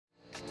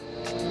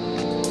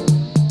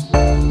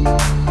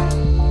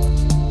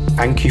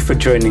Thank you for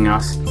joining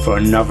us for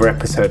another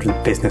episode of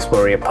the Business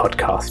Warrior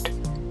podcast.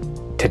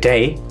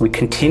 Today, we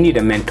continue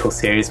the mentor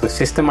series with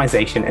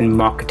systemization and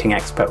marketing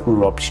expert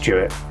Rob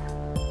Stewart.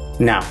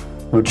 Now,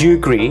 would you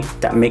agree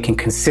that making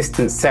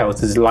consistent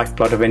sales is the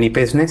lifeblood of any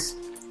business?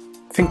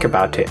 Think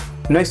about it.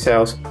 No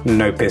sales,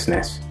 no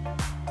business.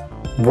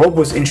 Rob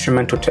was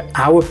instrumental to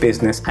our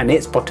business and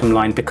its bottom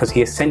line because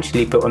he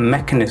essentially built a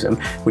mechanism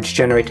which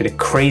generated a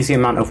crazy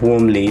amount of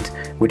warm leads,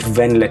 which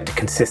then led to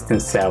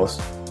consistent sales.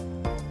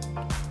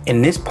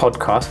 In this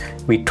podcast,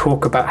 we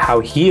talk about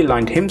how he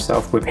aligned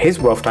himself with his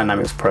wealth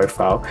dynamics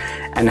profile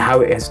and how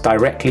it has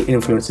directly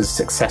influenced the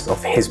success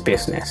of his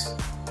business.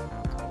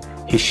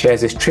 He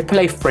shares his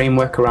AAA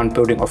framework around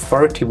building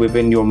authority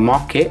within your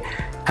market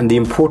and the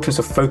importance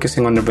of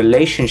focusing on the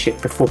relationship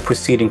before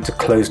proceeding to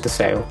close the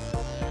sale.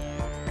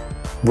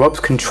 Rob's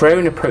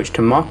contrarian approach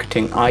to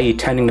marketing, i.e.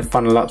 turning the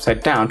funnel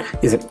upside down,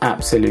 is an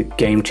absolute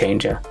game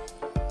changer.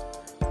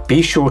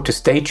 Be sure to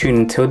stay tuned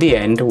until the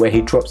end where he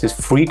drops his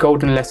free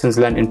golden lessons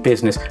learned in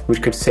business which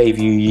could save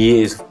you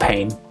years of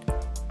pain.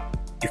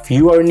 If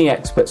you are in the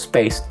expert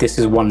space, this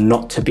is one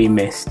not to be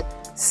missed.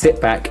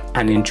 Sit back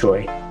and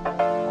enjoy.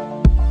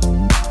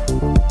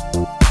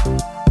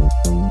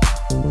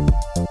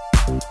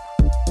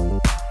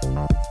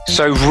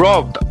 So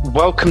Rob,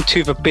 welcome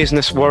to the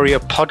Business Warrior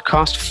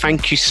podcast.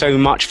 Thank you so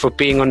much for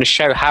being on the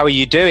show. How are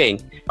you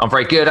doing? I'm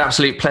very good.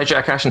 Absolute pleasure,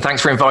 Akash, and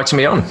thanks for inviting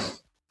me on.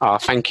 Oh,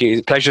 thank you.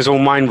 The pleasure's all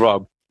mine,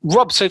 Rob.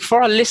 Rob, so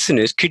for our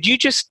listeners, could you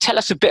just tell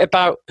us a bit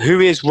about who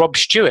is Rob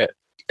Stewart?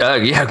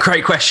 Yeah,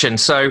 great question.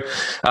 So,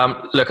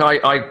 look,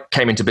 I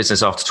came into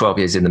business after 12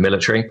 years in the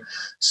military.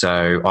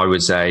 So I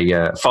was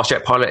a fast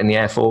jet pilot in the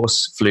Air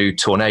Force, flew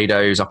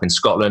Tornadoes up in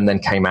Scotland, then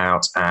came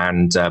out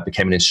and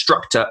became an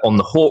instructor on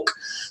the Hawk,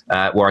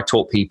 where I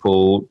taught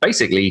people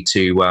basically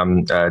to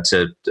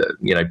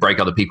break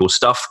other people's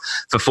stuff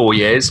for 4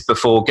 years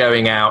before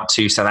going out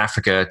to South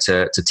Africa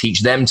to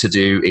teach them to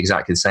do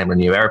exactly the same on a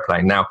new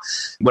airplane. Now,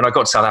 when I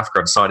got to South Africa,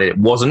 I decided it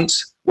wasn't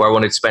where I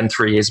wanted to spend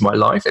 3 years of my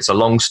life. It's a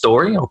long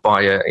story.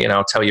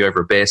 I'll tell you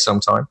over a beer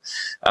sometime.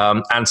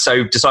 And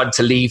so decided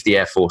to leave the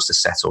Air Force to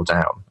settle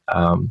down.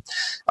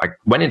 I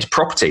went into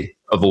property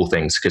of all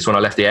things, because when I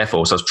left the Air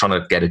Force, I was trying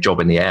to get a job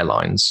in the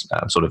airlines,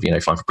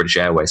 flying for British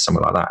Airways,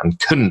 something like that, and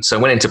couldn't. So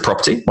I went into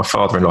property. My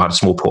father-in-law had a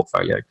small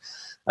portfolio.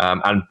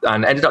 And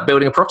ended up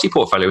building a property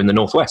portfolio in the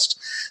Northwest.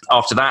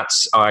 After that,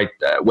 I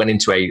went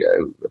into a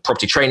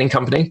property training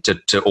company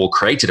or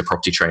created a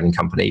property training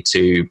company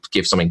to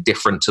give something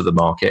different to the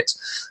market,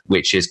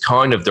 which is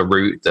kind of the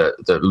route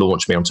that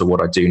launched me onto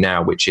what I do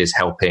now, which is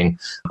helping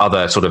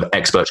other sort of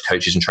experts,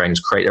 coaches and trainers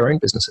create their own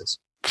businesses.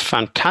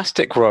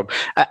 Fantastic, Rob.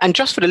 And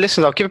just for the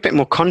listeners, I'll give a bit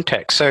more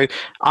context. So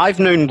I've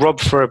known Rob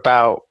for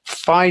about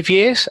 5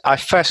 years. I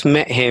first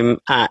met him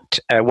at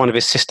one of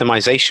his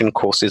systemization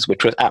courses,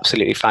 which was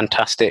absolutely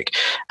fantastic.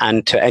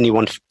 And to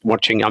anyone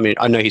watching,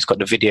 I know he's got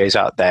the videos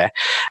out there.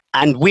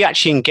 And we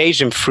actually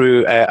engaged him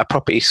through a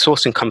property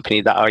sourcing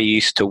company that I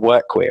used to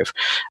work with.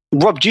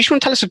 Rob, do you just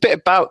want to tell us a bit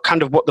about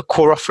kind of what the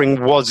core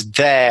offering was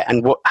there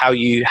and how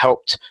you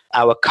helped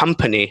our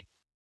company?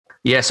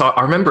 Yes, I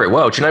remember it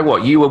well. Do you know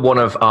what? You were one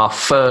of our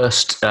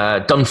first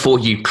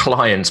done-for-you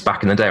clients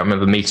back in the day. I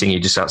remember meeting you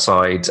just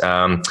outside.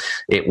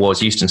 It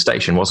was Euston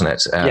Station, wasn't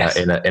it? Yes.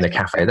 In a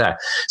cafe there.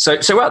 So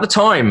at the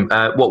time,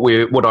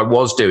 what I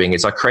was doing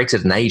is I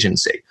created an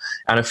agency,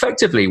 and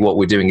effectively what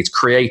we're doing is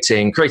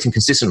creating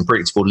consistent and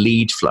predictable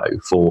lead flow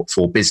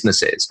for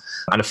businesses,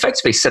 and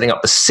effectively setting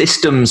up the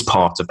systems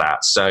part of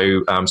that.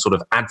 So sort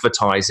of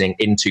advertising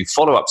into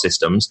follow-up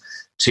systems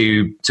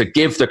to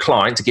give the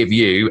client, to give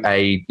you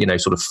a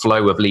sort of flow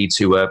of leads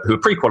who are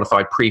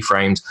pre-qualified,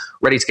 pre-framed,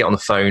 ready to get on the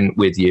phone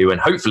with you, and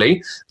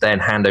hopefully then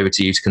hand over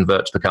to you to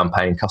convert to become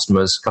paying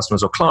customers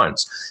or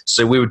clients.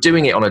 So we were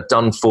doing it on a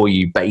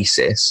done-for-you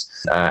basis,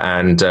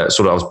 and I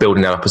was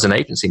building that up as an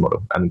agency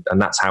model, and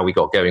that's how we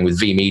got going with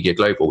V Media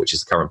Global, which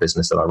is the current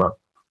business that I run.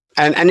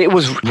 And it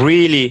was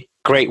really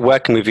great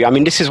working with you. I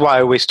mean, this is why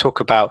I always talk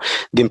about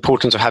the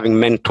importance of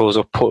having mentors, or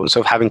importance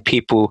of having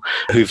people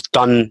who've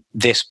done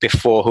this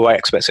before, who are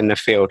experts in the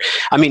field.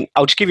 I mean,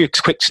 I'll just give you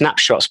quick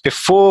snapshots.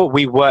 Before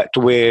we worked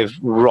with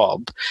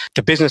Rob,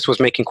 the business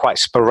was making quite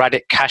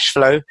sporadic cash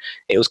flow.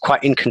 It was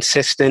quite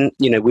inconsistent.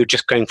 We were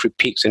just going through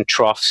peaks and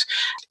troughs.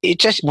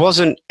 It just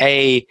wasn't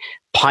a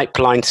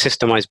pipeline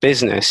systemized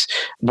business.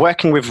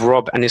 Working with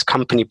Rob and his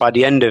company, by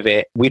the end of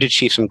it, we'd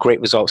achieved some great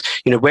results.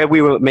 Where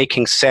we were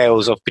making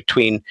sales of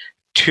between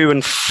 2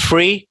 and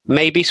 3,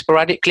 maybe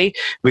sporadically,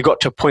 we got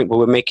to a point where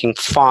we're making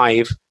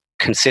 5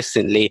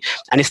 consistently.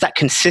 And it's that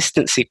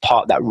consistency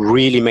part that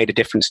really made a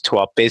difference to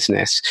our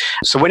business.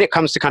 So when it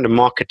comes to kind of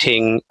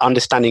marketing,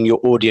 understanding your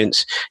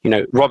audience,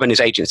 Rob and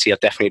his agency are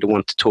definitely the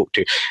one to talk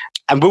to.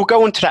 And we'll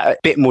go into that a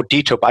bit more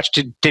detail, but I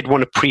just did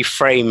want to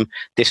pre-frame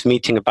this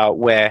meeting about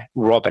where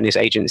Rob and his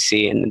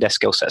agency and their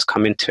skill sets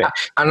come into it.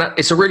 And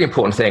it's a really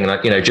important thing,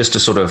 just to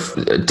sort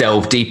of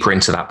delve deeper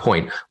into that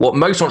point. What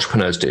most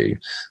entrepreneurs do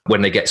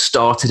when they get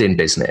started in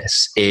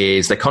business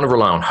is they kind of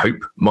rely on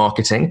hope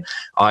marketing,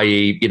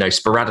 i.e.,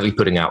 sporadically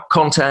putting out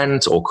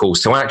content or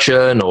calls to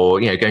action or,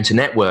 going to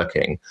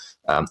networking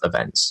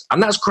events.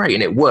 And that's great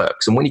and it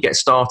works. And when you get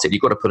started,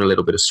 you've got to put a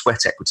little bit of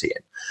sweat equity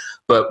in.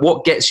 But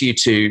what gets you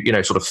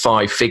to, sort of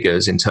 5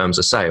 figures in terms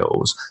of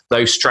sales,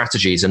 those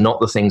strategies are not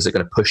the things that are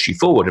going to push you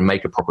forward and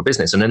make a proper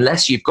business. And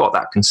unless you've got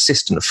that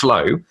consistent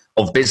flow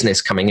of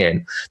business coming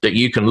in that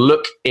you can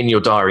look in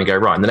your diary and go,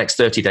 right, in the next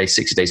 30 days,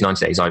 60 days,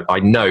 90 days, I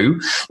know,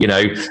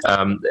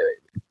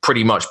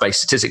 pretty much based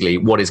statistically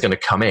what is going to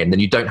come in, then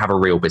you don't have a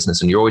real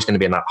business and you're always going to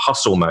be in that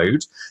hustle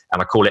mode.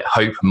 And I call it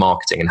hope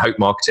marketing. And hope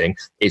marketing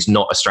is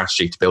not a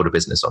strategy to build a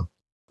business on.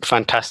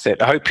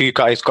 Fantastic. I hope you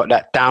guys got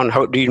that down.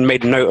 Hope you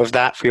made a note of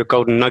that for your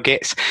golden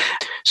nuggets.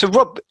 So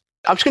Rob,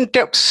 I'm just going to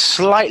delve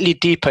slightly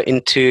deeper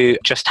into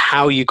just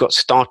how you got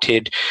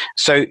started.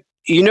 So,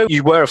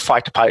 you were a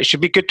fighter pilot. It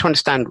should be good to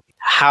understand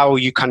how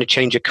you kind of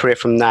changed your career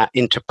from that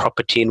into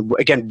property and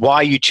again,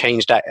 why you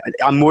changed that.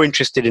 I'm more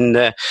interested in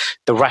the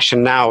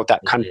rationale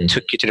that kind of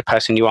took you to the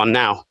person you are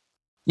now.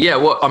 Yeah,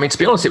 well, to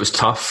be honest, it was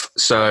tough.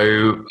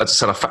 So, as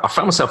I said, I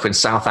found myself in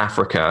South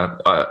Africa,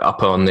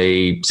 up on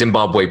the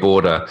Zimbabwe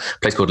border, a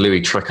place called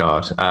Louis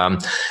Tricard.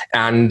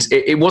 And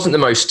it wasn't the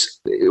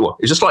most, it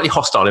was a slightly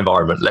hostile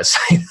environment, let's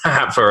say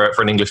that, for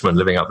an Englishman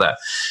living up there.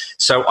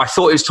 So I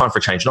thought it was time for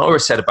a change. And I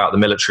always said about the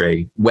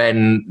military,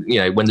 when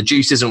the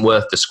juice isn't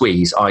worth the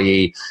squeeze,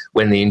 i.e.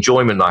 when the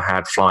enjoyment I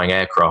had flying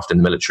aircraft in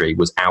the military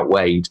was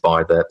outweighed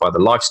by the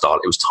lifestyle,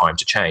 it was time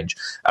to change.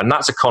 And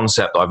that's a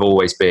concept I've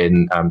always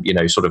been,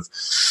 sort of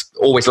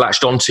always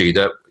latched onto,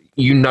 that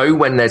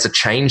when there's a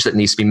change that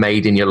needs to be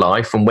made in your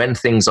life, and when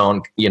things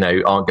aren't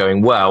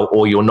going well,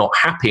 or you're not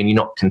happy and you're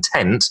not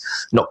content,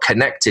 not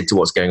connected to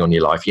what's going on in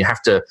your life, you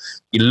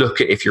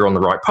look at if you're on the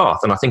right path.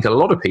 And I think a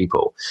lot of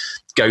people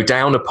go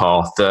down a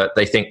path that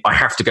they think, I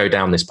have to go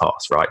down this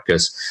path, right?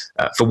 Because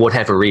for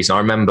whatever reason, I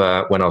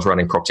remember when I was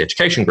running Property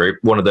Education Group,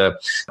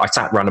 I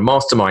sat around a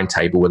mastermind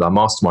table with our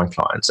mastermind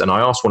clients, and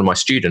I asked one of my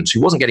students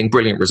who wasn't getting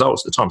brilliant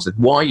results at the time, I said,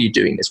 why are you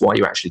doing this? Why are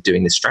you actually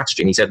doing this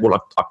strategy? And he said,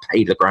 well, I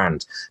paid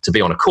 $1,000 to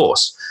be on a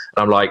course.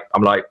 And I'm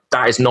like,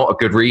 that is not a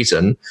good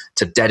reason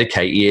to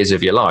dedicate years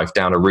of your life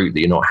down a route that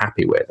you're not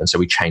happy with. And so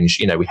we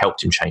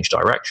helped him change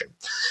direction.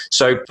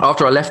 So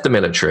after I left the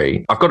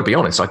military, I've got to be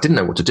honest, I didn't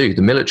know what to do.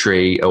 The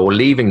military, or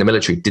leaving the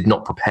military, did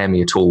not prepare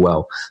me at all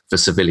well for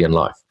civilian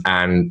life.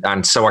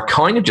 And so I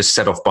kind of just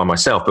set off by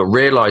myself, but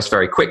realized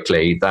very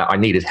quickly that I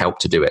needed help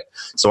to do it.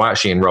 So I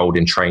actually enrolled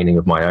in training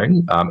of my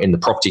own in the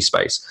property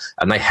space.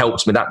 And they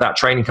helped me, that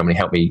training company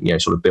helped me,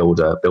 sort of build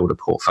a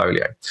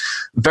portfolio.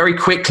 Very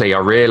quickly, I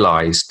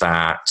realized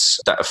that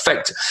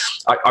effect,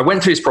 I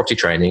went through this property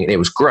training and it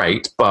was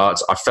great,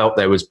 but I felt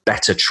there was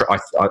better,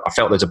 I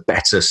felt there's a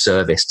better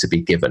service to be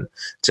given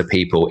to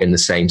people in the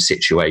same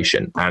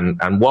situation.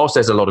 And whilst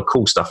there's a lot of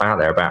cool stuff out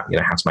there about,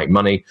 how to make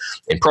money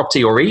in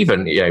property, or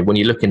even, when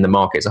you look in the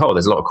market as a whole,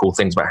 there's a lot of cool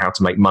things about how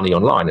to make money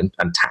online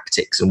and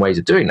tactics and ways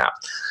of doing that.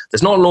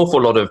 There's not an awful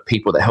lot of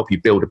people that help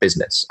you build a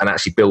business and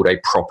actually build a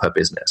proper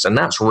business. And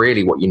that's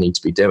really what you need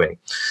to be doing.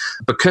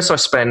 Because I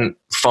spent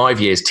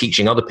 5 years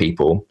teaching other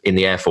people in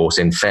the Air Force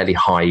in fairly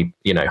high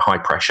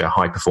pressure,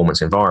 high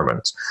performance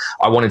environments,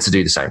 I wanted to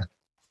do the same.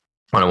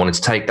 And I wanted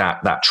to take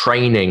that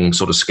training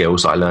sort of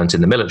skills that I learned in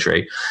the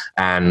military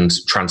and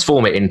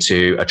transform it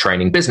into a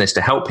training business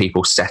to help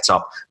people set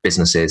up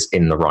businesses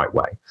in the right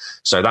way.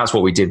 So that's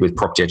what we did with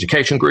Property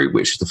Education Group,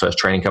 which is the first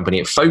training company.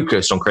 It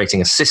focused on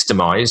creating a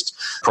systemized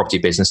property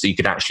business that you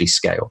could actually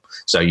scale.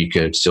 So you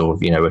could sort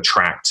of,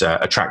 attract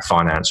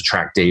finance,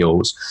 attract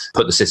deals,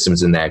 put the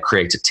systems in there,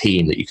 create a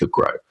team that you could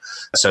grow.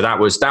 So that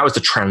was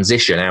the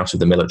transition out of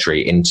the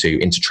military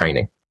into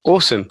training.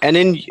 Awesome. And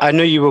then I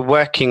know you were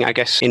working, I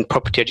guess, in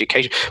property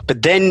education,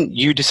 but then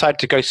you decided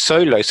to go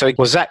solo. So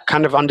was that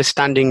kind of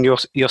understanding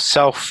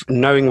yourself,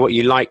 knowing what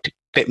you liked a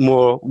bit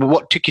more?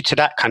 What took you to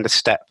that kind of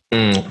step?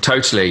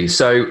 Totally.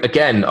 So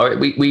again,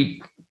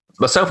 we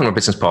myself and my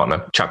business partner,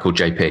 a chap called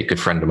JP, a good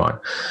friend of mine,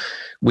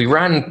 we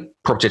ran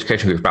Property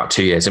Education Group for about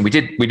 2 years, and we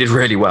did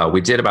really well. We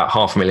did about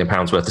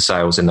 £500,000 worth of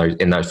sales in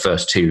those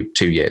first two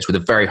years, with a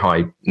very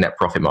high net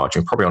profit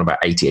margin, probably on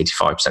about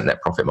 80-85% net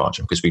profit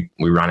margin, because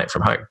we ran it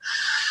from home.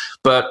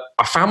 But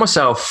I found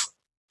myself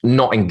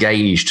not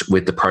engaged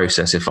with the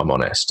process, if I'm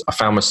honest. I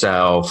found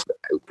myself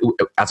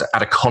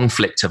at a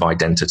conflict of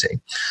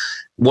identity.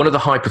 One of the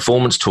high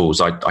performance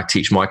tools I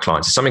teach my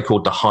clients is something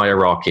called the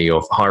hierarchy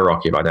of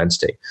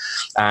identity.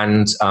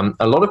 And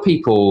a lot of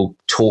people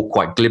talk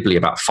quite glibly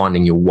about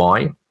finding your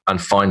why and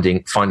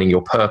finding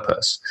your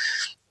purpose.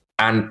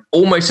 And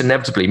almost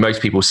inevitably,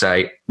 most people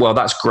say, well,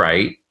 that's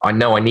great. I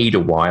know I need a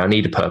why, I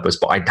need a purpose,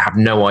 but I have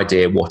no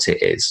idea what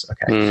it is.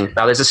 Okay.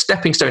 Now, there's a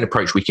stepping stone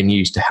approach we can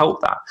use to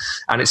help that.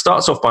 And it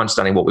starts off by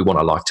understanding what we want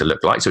our life to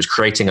look like. So it's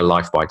creating a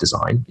life by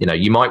design. You know,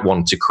 you might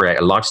want to create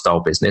a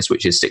lifestyle business,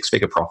 which is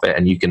 6-figure profit,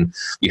 and you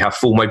have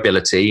full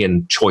mobility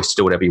and choice to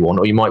do whatever you want.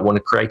 Or you might want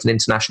to create an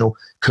international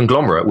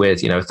conglomerate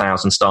with,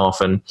 1,000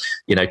 staff and,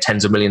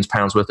 tens of millions of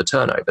pounds worth of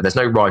turnover. There's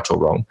no right or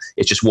wrong.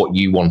 It's just what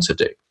you want to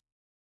do.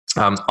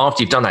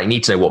 After you've done that, you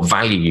need to know what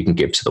value you can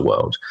give to the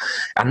world.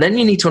 And then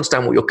you need to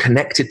understand what you're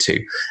connected to.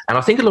 And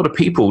I think a lot of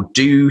people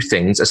do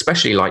things,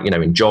 especially like,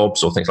 in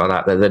jobs or things like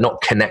that they're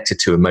not connected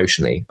to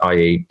emotionally,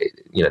 i.e.,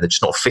 they're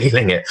just not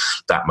feeling it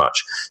that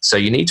much. So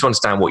you need to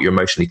understand what you're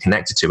emotionally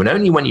connected to. And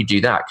only when you do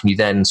that can you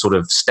then sort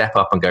of step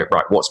up and go,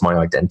 right, what's my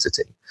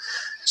identity?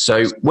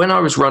 So when I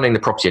was running the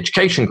property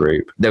education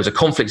group, there was a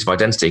conflict of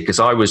identity because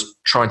I was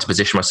trying to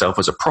position myself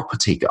as a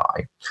property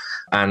guy.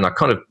 And I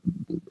kind of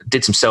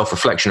did some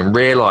self-reflection and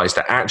realized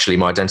that actually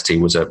my identity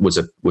was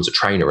a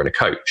trainer and a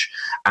coach.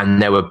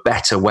 And there were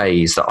better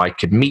ways that I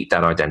could meet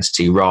that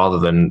identity rather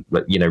than,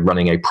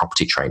 running a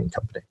property training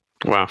company.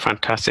 Wow,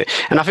 fantastic.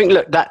 And I think,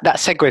 look, that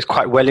segues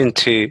quite well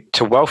into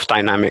wealth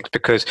dynamics,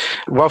 because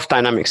wealth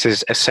dynamics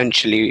is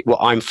essentially what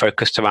I'm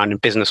focused around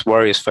and Business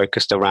Warrior is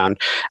focused around.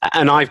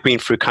 And I've been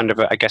through kind of,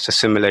 a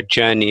similar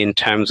journey in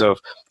terms of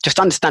just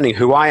understanding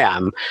who I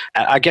am.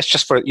 I guess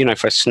just for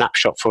a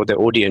snapshot for the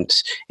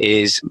audience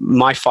is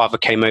my father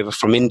came over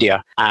from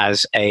India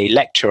as a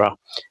lecturer.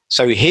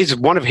 So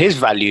one of his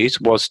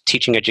values was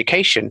teaching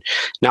education.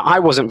 Now, I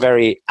wasn't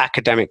very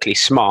academically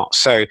smart.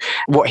 So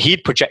what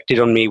he'd projected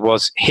on me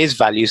was his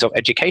values of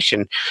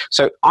education.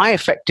 So I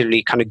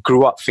effectively kind of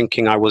grew up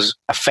thinking I was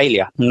a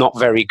failure, not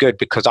very good,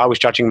 because I was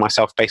judging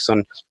myself based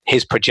on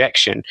his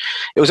projection.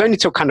 It was only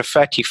till kind of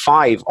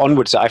 35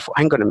 onwards that I thought,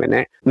 hang on a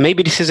minute,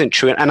 maybe this isn't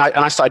true. And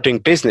I started doing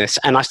business,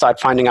 and I started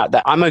finding out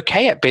that I'm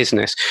okay at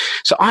business.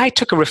 So I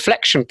took a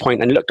reflection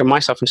point and looked at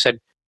myself and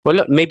said, well,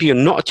 look, maybe you're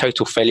not a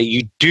total failure.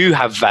 You do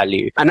have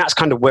value. And that's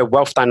kind of where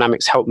wealth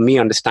dynamics helped me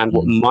understand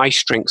what my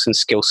strengths and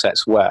skill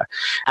sets were.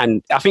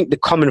 And I think the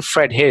common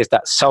thread here is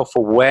that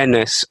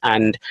self-awareness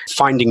and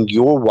finding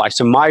your why.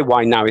 So my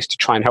why now is to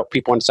try and help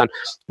people understand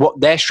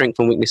what their strengths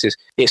and weaknesses.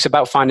 It's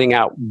about finding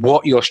out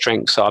what your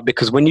strengths are,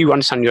 because when you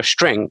understand your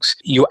strengths,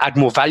 you add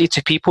more value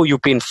to people. You'll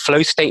be in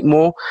flow state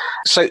more.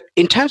 So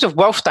in terms of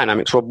wealth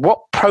dynamics, Rob,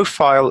 what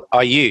profile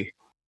are you?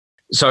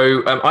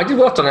 So I did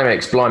wealth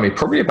dynamics,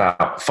 probably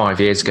about 5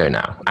 years ago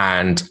now.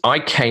 And I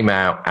came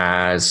out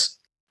as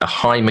a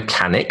high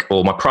mechanic,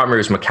 or my primary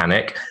was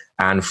mechanic,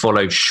 and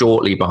followed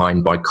shortly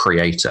behind by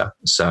creator.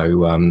 So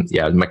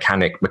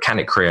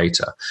mechanic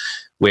creator,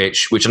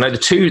 which I know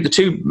the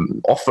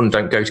two often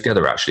don't go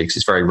together actually, because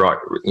it's very right,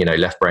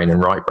 left brain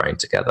and right brain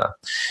together.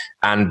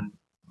 And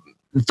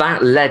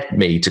that led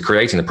me to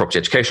creating the property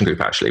education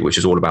group, actually, which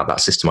is all about that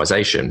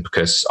systemization,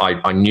 because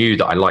I knew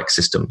that I like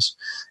systems.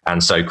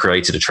 And so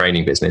created a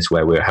training business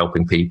where we were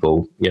helping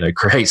people,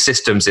 create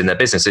systems in their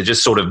business. It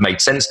just sort of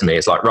made sense to me.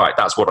 It's like, right,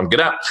 that's what I'm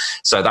good at.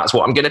 So that's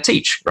what I'm going to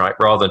teach, right?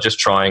 Rather than just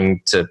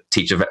trying to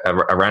teach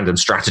a random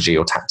strategy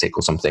or tactic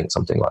or something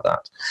like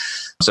that.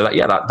 So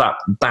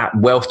that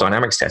wealth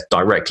dynamics test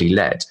directly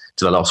led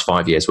to the last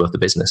 5 years worth of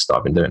business that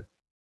I've been doing.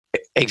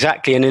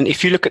 Exactly. And then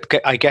if you look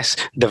at, I guess,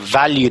 the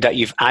value that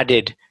you've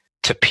added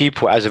to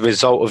people as a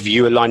result of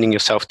you aligning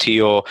yourself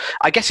to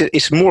I guess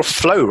it's more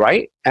flow,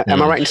 right?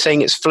 Am I right in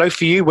saying it's flow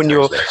for you when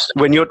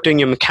you're doing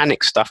your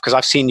mechanic stuff? Because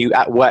I've seen you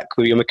at work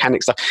with your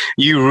mechanic stuff.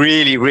 You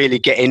really, really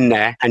get in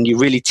there and you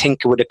really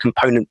tinker with the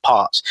component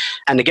parts.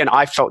 And again,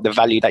 I felt the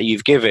value that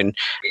you've given.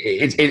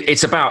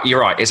 It's about, you're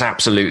right, it's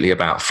absolutely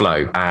about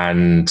flow.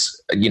 And,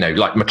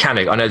 like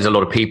mechanic, I know there's a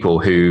lot of people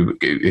who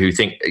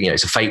think,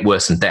 it's a fate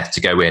worse than death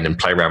to go in and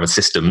play around with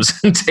systems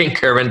and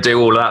tinker and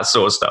do all that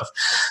sort of stuff.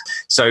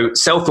 So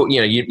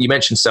you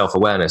mentioned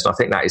self-awareness. And I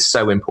think that is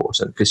so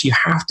important, because you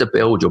have to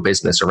build your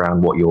business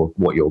around what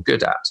you're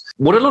good at.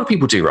 What a lot of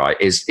people do, right,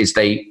 is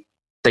they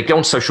go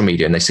on social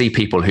media and they see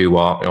people who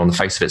are on the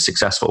face of it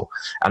successful,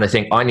 and they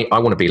think, I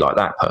want to be like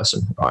that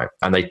person, right?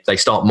 And they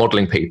start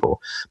modeling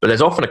people, but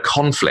there's often a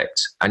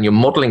conflict, and you're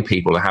modeling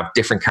people that have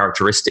different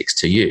characteristics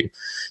to you.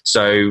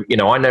 So,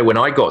 I know when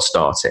I got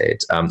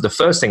started, the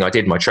first thing I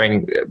did in my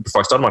training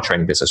before I started my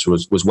training business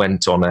was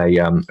went on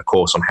a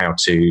course on how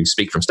to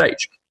speak from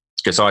stage.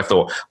 Because I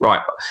thought, right,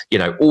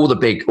 all the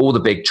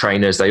big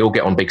trainers, they all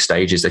get on big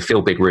stages, they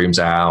fill big rooms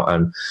out,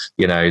 and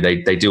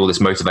they do all this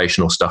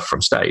motivational stuff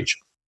from stage.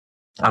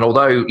 And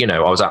although I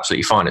was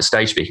absolutely fine at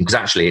stage speaking, because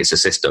actually it's a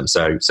system,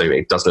 so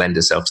it does lend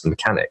itself to the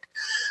mechanic.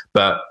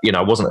 But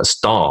I wasn't a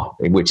star,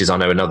 which is, I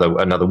know,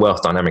 another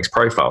wealth dynamics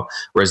profile.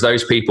 Whereas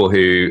those people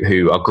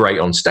who are great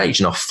on stage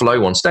and are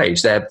flow on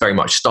stage, they're very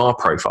much star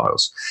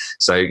profiles.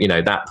 So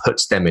that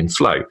puts them in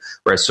flow.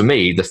 Whereas for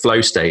me, the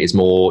flow state is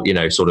more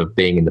sort of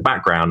being in the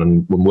background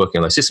and when working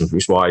on those systems,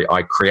 which is why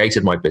I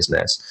created my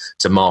business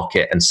to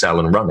market and sell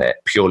and run it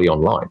purely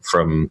online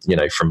from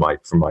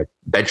my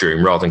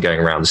bedroom, rather than going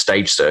around the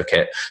stage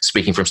circuit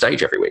speaking from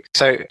stage every week.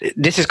 So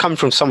this is coming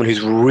from someone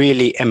who's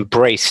really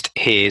embraced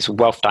his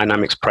wealth dynamics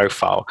dynamics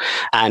profile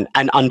and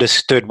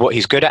understood what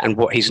he's good at and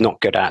what he's not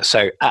good at.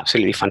 So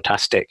absolutely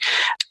fantastic.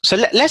 So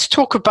let's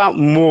talk about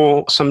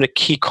more some of the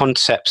key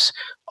concepts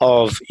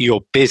of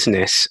your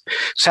business.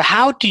 So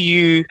how do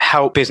you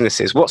help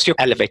businesses? What's your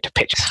elevator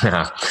pitch?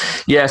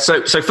 Yeah.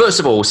 So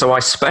first of all, I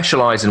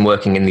specialize in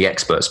working in the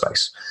expert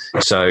space.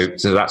 So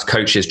that's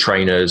coaches,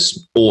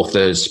 trainers,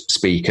 authors,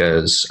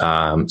 speakers,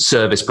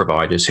 service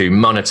providers who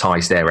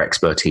monetize their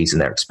expertise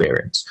and their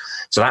experience.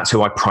 So that's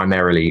who I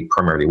primarily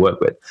work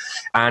with.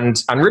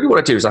 And really what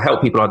I do is I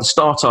help people either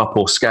start up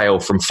or scale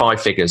from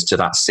 5 figures to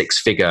that six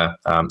figure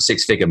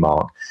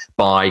mark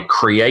by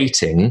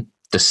creating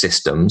the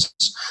systems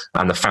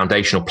and the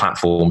foundational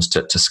platforms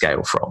to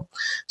scale from.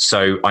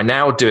 So I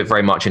now do it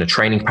very much in a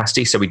training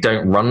capacity. So we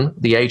don't run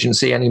the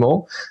agency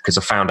anymore because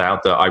I found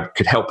out that I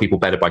could help people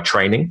better by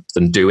training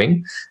than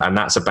doing. And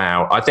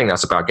I think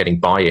that's about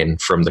getting buy-in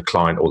from the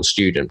client or the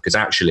student, because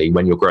actually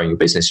when you're growing your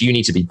business, you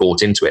need to be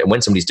bought into it. And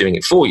when somebody's doing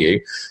it for you,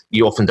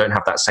 you often don't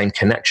have that same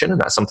connection. And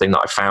that's something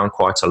that I found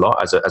quite a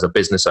lot as a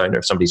business owner,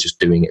 if somebody's just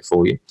doing it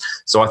for you.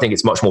 So I think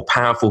it's much more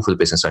powerful for the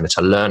business owner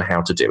to learn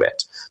how to do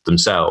it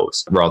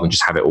themselves rather than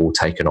just have it all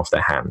taken off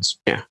their hands.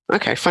 Yeah.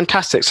 Okay,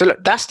 fantastic. So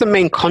look, that's the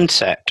main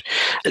concept.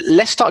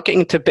 Let's start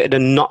getting into a bit of the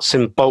nuts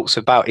and bolts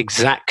about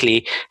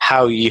exactly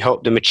how you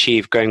help them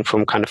achieve going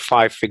from kind of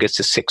 5 figures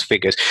to 6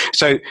 figures.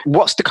 So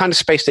what's the kind of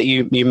space that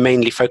you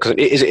mainly focus on?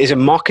 Is it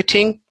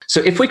marketing?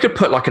 So if we could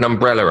put like an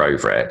umbrella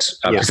over it,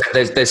 because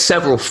there's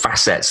several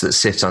facets that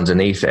sit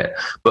underneath it,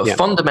 but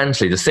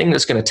fundamentally the thing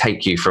that's going to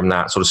take you from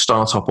that sort of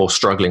startup or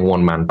struggling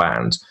one-man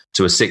band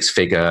to a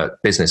 6-figure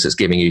business that's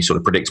giving you sort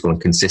of predictable and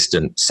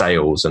consistent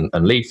sales and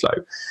lead flow,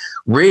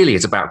 really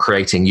is about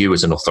creating you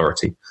as an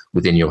authority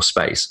within your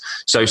space.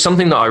 So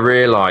something that I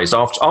realized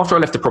after I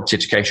left the property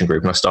education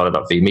group and I started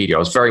up V Media, I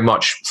was very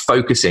much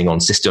focusing on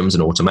systems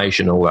and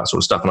automation and all that sort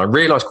of stuff. And I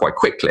realized quite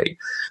quickly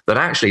that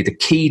actually the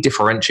key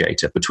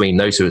differentiator between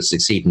those who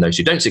succeed and those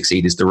who don't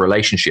succeed is the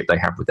relationship they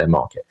have with their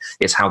market.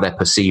 It's how they're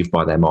perceived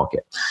by their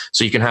market.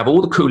 So you can have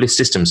all the coolest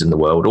systems in the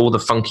world, all the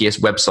funkiest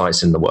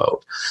websites in the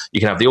world. You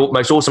can have the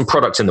most awesome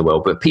products in the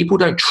world, but people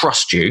don't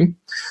trust you,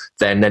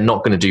 then they're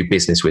not going to do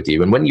business with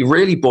you. And when you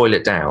really boil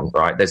it down,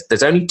 right,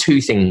 there's only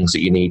 2 things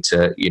that you need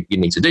to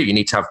do. You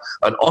need to have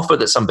an offer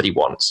that somebody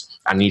wants,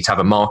 and you need to have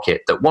a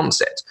market that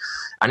wants it.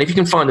 And if you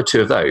can find the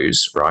 2 of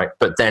those, right,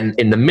 but then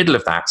in the middle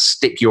of that,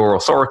 stick your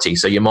authority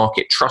so your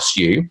market trusts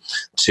you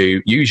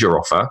to use your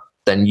offer,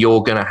 then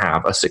you're going to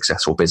have a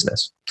successful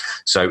business.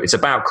 So it's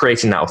about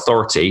creating that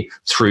authority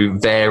through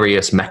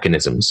various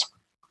mechanisms.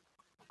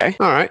 Okay.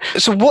 All right.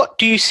 So what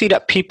do you see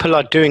that people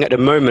are doing at the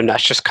moment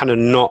that's just kind of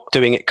not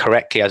doing it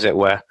correctly, as it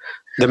were?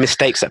 The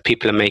mistakes that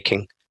people are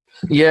making?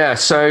 Yeah.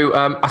 So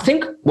I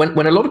think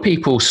when a lot of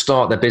people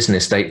start their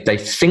business, they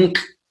think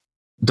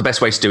the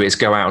best way to do it is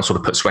go out and sort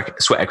of put sweat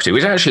equity,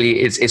 which actually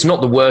it's not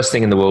the worst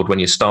thing in the world when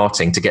you're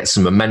starting to get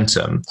some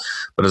momentum.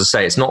 But as I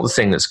say, it's not the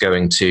thing that's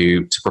going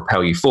to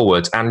propel you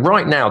forward. And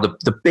right now,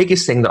 the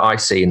biggest thing that I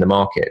see in the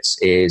markets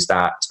is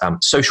that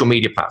social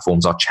media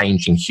platforms are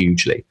changing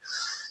hugely.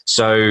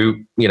 So,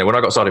 when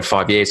I got started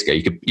 5 years ago,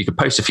 you could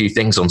post a few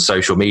things on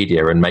social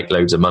media and make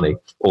loads of money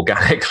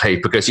organically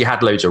because you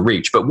had loads of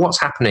reach. But what's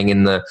happening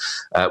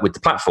with the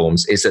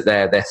platforms is that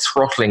they're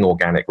throttling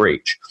organic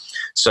reach.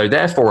 So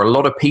therefore, a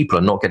lot of people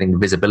are not getting the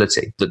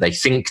visibility that they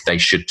think they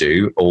should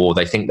do or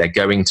they think they're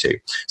going to.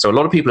 So a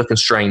lot of people are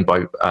constrained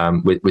by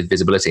with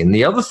visibility. And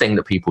the other thing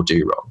that people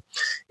do wrong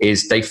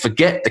is they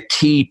forget the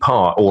key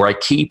part or a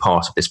key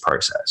part of this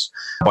process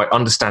by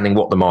understanding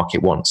what the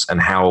market wants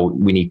and how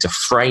we need to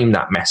frame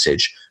that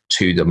message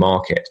to the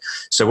market.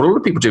 So what a lot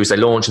of people do is they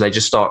launch and they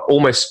just start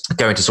almost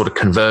going to sort of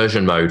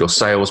conversion mode or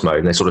sales mode.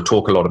 And they sort of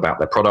talk a lot about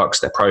their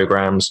products, their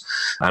programs,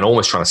 and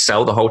almost trying to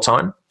sell the whole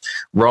time,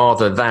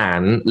 rather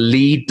than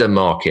lead the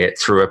market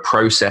through a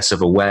process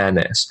of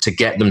awareness to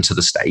get them to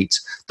the state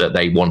that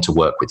they want to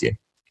work with you.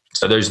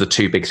 So those are the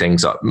 2 big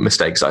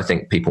mistakes I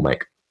think people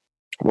make.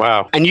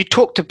 Wow. And you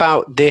talked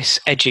about this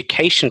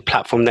education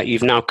platform that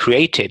you've now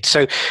created.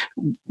 So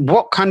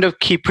what kind of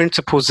key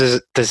principles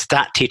does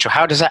that teach, or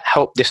how does that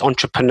help this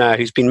entrepreneur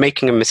who's been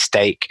making a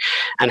mistake?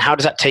 And how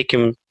does that take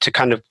him to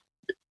kind of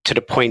to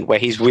the point where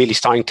he's really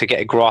starting to get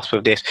a grasp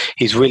of this?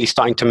 He's really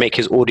starting to make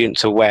his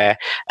audience aware,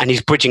 and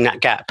he's bridging that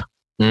gap.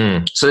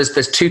 So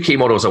there's 2 key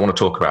models I want to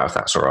talk about, if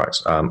that's all right,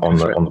 on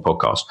the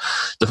podcast.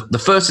 The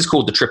first is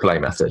called the AAA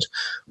method,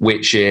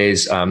 which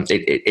is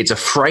it's a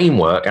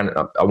framework, and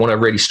I want to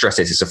really stress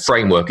this. It's a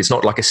framework. It's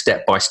not like a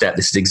step-by-step.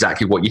 This is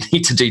exactly what you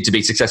need to do to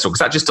be successful, because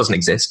that just doesn't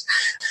exist.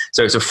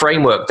 So it's a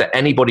framework that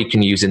anybody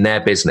can use in their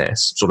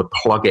business, sort of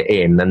plug it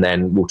in, and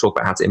then we'll talk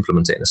about how to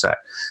implement it in a sec,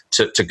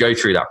 to go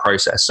through that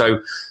process. So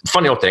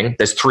funny old thing,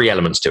 there's 3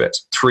 elements to it,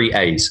 3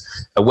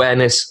 A's: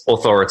 awareness,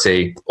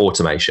 authority,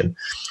 automation.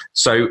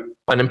 So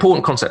an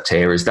important concept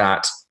here is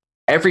that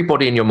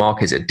everybody in your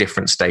market is at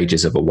different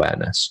stages of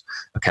awareness.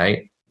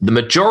 Okay. The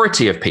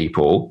majority of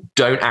people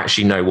don't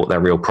actually know what their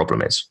real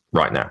problem is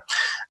right now.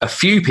 A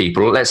few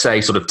people, let's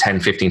say sort of 10,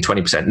 15,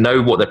 20%,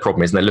 know what their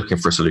problem is and they're looking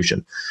for a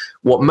solution.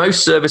 What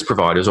most service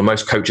providers or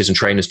most coaches and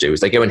trainers do is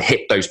they go and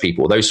hit those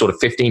people, those sort of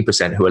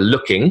 15% who are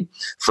looking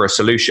for a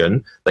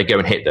solution, they go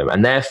and hit them.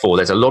 And therefore,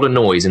 there's a lot of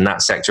noise in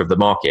that sector of the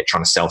market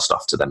trying to sell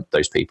stuff to them,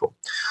 those people.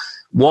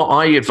 What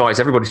I advise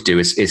everybody to do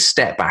is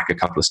step back a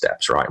couple of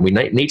steps, right? And we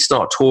need to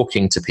start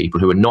talking to people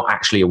who are not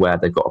actually aware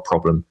they've got a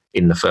problem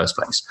in the first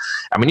place.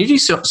 And we need to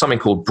do something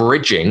called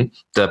bridging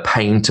the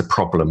pain to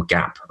problem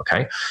gap,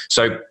 okay?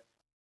 So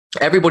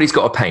everybody's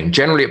got a pain.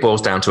 Generally, it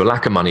boils down to a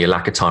lack of money, a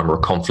lack of time, or a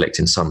conflict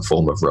in some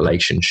form of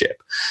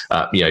relationship,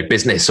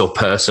 business or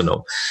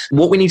personal.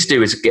 What we need to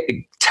do is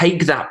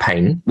take that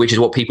pain, which is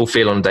what people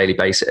feel on a daily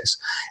basis,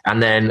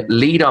 and then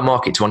lead our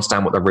market to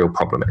understand what the real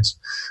problem is.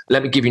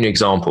 Let me give you an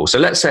example. So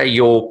let's say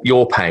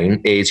your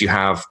pain is you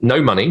have no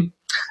money,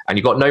 and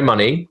you've got no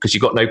money because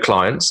you've got no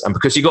clients. And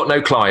because you've got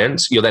no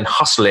clients, you're then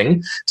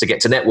hustling to get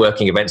to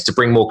networking events to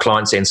bring more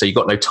clients in. So you've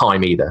got no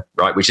time either,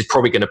 right? Which is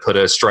probably going to put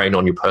a strain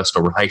on your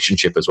personal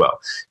relationship as well,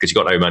 because you've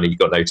got no money, you've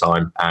got no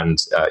time,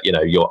 and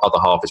your other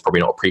half is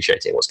probably not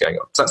appreciating what's going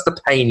on. So that's the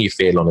pain you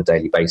feel on a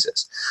daily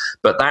basis.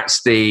 But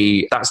that's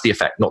the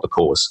effect, not the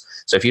cause.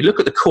 So if you look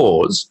at the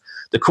cause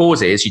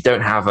is you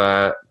don't have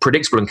a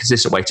predictable and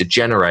consistent way to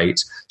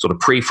generate sort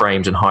of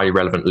pre-framed and highly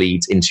relevant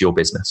leads into your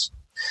business.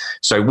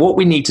 So what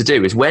we need to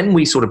do is when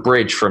we sort of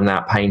bridge from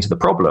that pain to the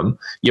problem,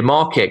 your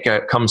market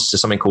comes to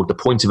something called the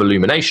point of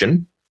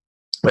illumination,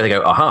 where they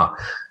go, aha,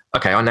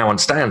 okay, I now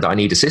understand that I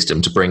need a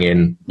system to bring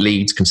in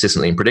leads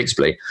consistently and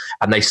predictably.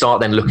 And they start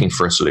then looking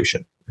for a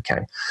solution.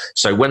 Okay.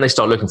 So when they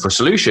start looking for a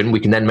solution, we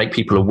can then make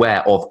people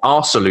aware of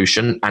our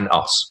solution and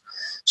us.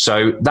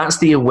 So that's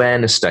the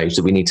awareness stage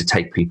that we need to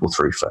take people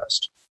through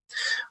first.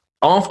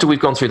 After we've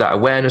gone through that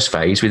awareness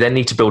phase, we then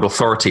need to build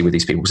authority with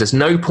these people, because there's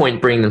no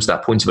point bringing them to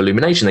that point of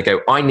illumination. They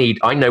go, I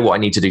know what I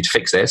need to do to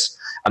fix this.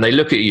 And they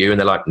look at you and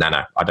they're like, no,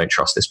 I don't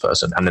trust this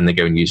person. And then they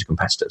go and use your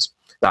competitors.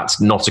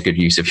 That's not a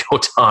good use of your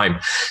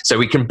time. So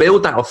we can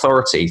build that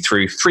authority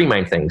through three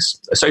main things: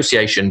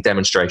 association,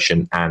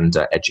 demonstration, and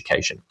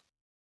education.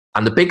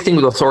 And the big thing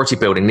with authority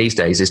building these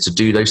days is to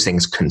do those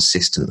things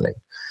consistently.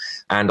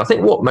 And I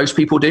think what most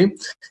people do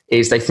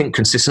is they think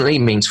consistently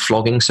means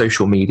flogging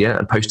social media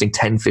and posting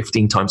 10,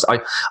 15 times.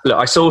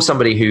 I saw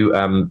somebody who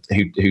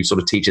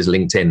sort of teaches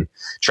LinkedIn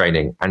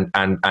training,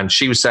 and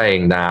she was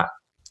saying that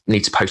you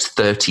need to post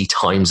 30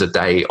 times a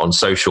day on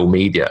social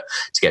media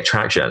to get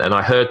traction. And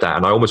I heard that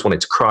and I almost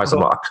wanted to cry.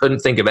 So I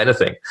couldn't think of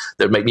anything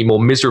that would make me more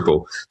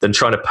miserable than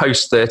trying to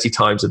post 30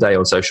 times a day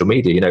on social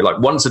media. Like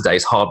once a day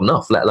is hard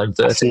enough, let alone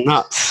 30. That's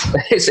nuts.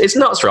 It's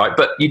nuts, right?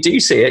 But you do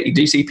see it. You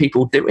do see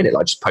people doing it,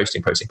 like just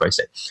posting.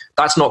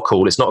 That's not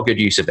cool. It's not a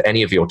good use of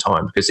any of your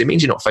time, because it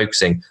means you're not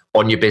focusing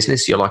on your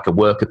business. You're like a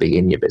worker bee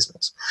in your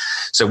business.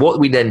 So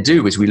what we then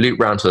do is we loop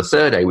round to the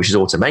third A, which is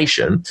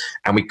automation,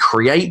 and we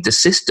create the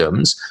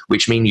systems,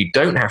 which mean you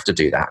don't have to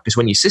do that, because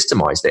when you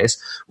systemize this,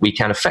 we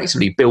can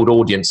effectively build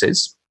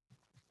audiences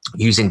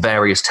using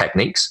various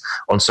techniques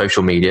on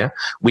social media.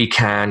 We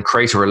can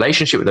create a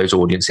relationship with those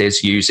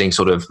audiences using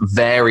sort of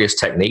various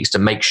techniques to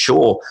make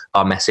sure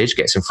our message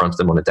gets in front of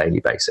them on a daily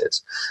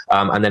basis,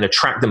 and then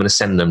attract them and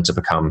send them to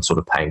become sort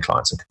of paying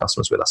clients and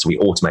customers with us. So we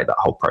automate that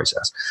whole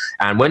process.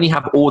 And when you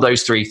have all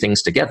those three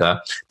things together,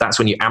 that's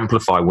when you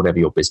amplify whatever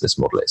your business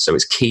model is. So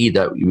it's key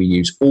that we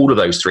use all of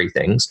those three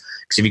things,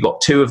 because if you've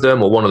got two of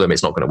them or one of them,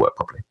 it's not going to work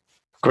properly.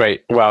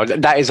 Great. Wow.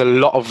 That is a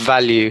lot of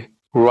value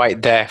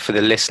right there for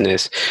the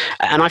listeners.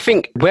 And I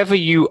think whether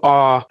you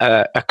are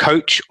a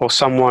coach or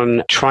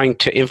someone trying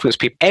to influence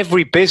people,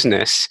 every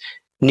business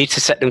needs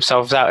to set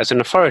themselves out as an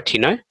authority,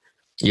 no?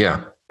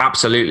 Yeah,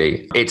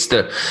 absolutely.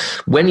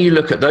 When you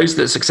look at those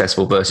that are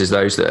successful versus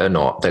those that are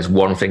not, there's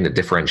one thing that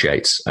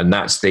differentiates, and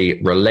that's the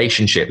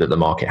relationship that the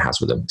market has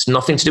with them. It's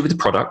nothing to do with the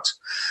product.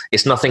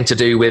 It's nothing to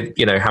do with,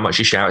 how much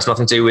you shout. It's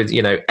nothing to do with,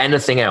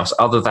 anything else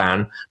other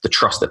than the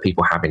trust that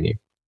people have in you.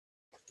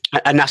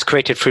 And that's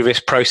created through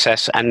this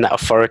process and that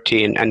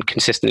authority and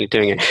consistently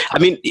doing it. I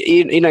mean,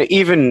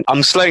 even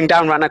I'm slowing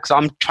down right now because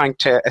I'm trying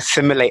to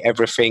assimilate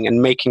everything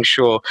and making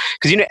sure,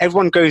 because,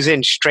 everyone goes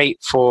in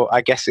straight for,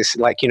 I guess it's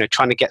like,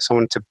 trying to get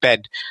someone to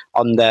bed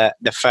on the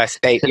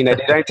first date. They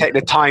don't take the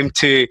time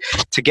to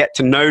get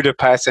to know the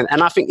person.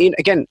 And I think,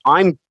 again,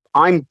 I'm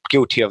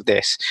guilty of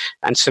this.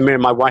 And Samira,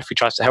 my wife, who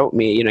tries to help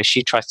me,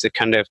 she tries to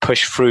kind of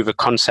push through the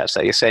concepts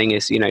that you're saying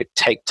is,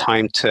 take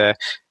time to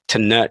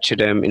nurture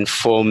them,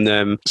 inform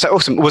them. So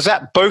awesome. Was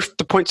that both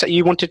the points that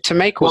you wanted to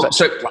make? Or that's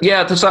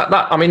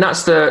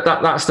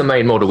the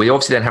main model. We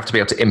obviously then have to be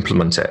able to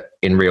implement it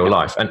in real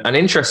life. And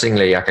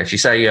interestingly, Akash, you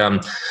say,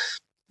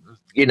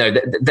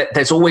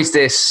 there's always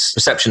this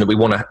perception that we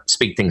want to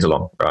speed things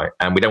along, right?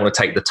 And we don't want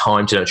to take the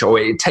time to nurture, or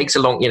it takes a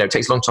long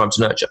time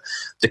to nurture.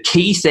 The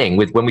key thing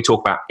when we talk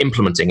about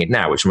implementing it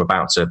now, which I'm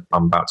about to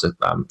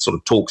sort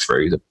of talk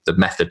through the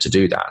method to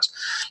do that,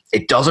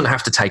 it doesn't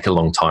have to take a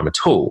long time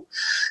at all.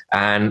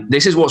 And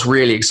this is what's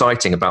really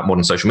exciting about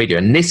modern social media.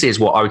 And this is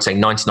what I would say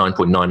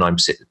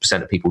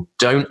 99.99% of people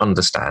don't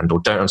understand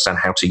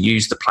how to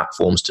use the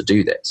platforms to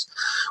do this.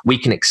 We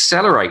can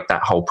accelerate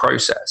that whole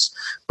process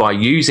by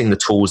using the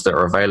tools that are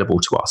are available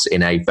to us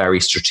in a very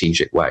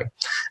strategic way.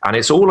 And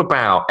it's all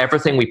about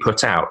everything we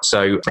put out.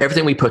 So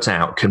everything we put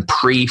out can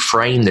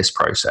pre-frame this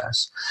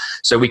process.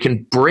 So we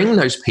can bring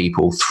those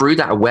people through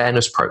that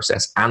awareness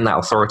process and that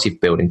authority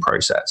building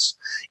process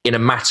in a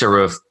matter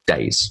of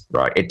days,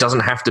 right? It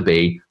doesn't have to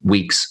be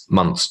weeks,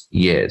 months,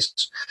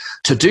 years.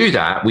 To do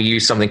that, we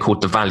use something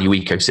called the value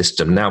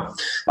ecosystem. Now,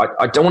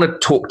 I don't want to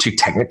talk too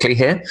technically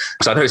here,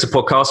 because I know it's a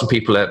podcast and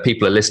people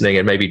are listening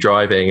and maybe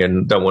driving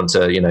and don't want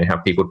to,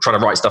 have people trying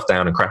to write stuff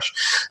down and crash.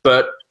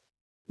 But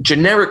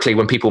generically,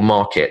 when people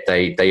market,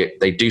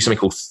 they do something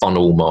called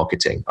funnel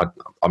marketing.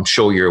 I'm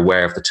sure you're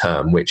aware of the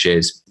term, which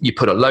is you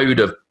put a load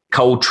of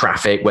cold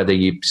traffic, whether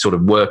you're sort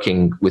of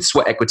working with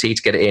sweat equity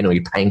to get it in or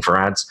you're paying for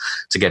ads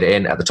to get it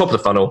in at the top of the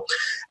funnel.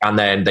 And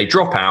then they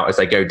drop out as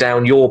they go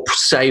down your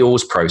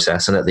sales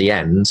process. And at the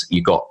end,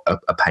 you got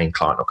a paying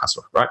client or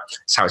customer, right?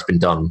 It's how it's been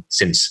done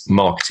since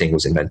marketing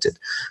was invented.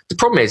 The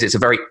problem is it's a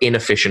very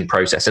inefficient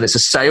process, and it's a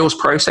sales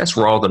process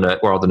rather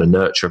than a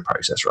nurture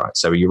process, right?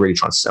 So you're really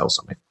trying to sell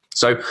something.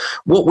 So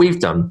what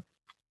we've done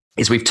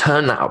is we've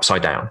turned that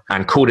upside down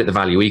and called it the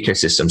value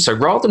ecosystem. So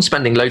rather than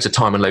spending loads of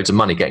time and loads of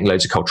money getting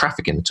loads of cold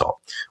traffic in the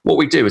top, what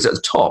we do is at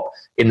the top,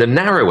 in the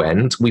narrow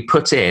end, we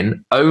put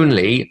in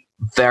only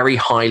very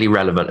highly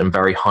relevant and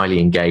very highly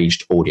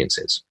engaged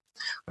audiences.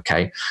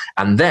 Okay.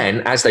 And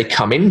then as they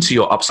come into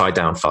your upside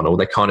down funnel,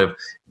 they kind of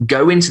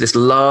go into this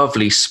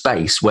lovely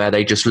space where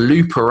they just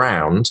loop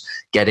around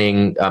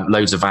getting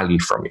loads of value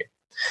from you.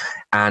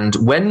 And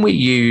when we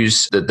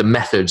use the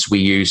methods we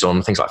use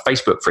on things like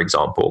Facebook, for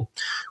example,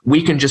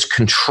 we can just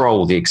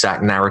control the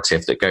exact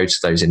narrative that goes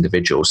to those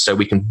individuals. So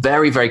we can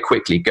very, very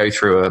quickly go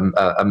through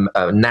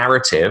a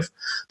narrative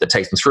that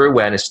takes them through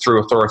awareness,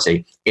 through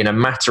authority in a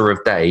matter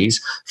of days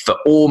for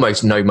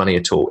almost no money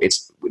at all.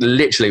 It's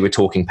literally, we're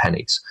talking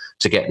pennies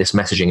to get this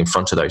messaging in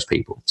front of those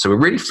people. So we're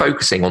really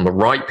focusing on the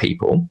right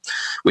people,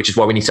 which is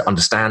why we need to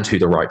understand who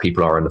the right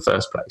people are in the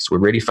first place. We're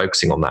really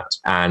focusing on that.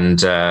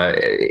 And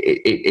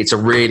it's a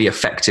really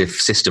effective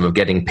system of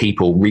getting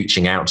people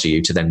reaching out to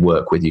you to then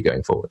work with you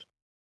going forward.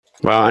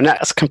 Well, and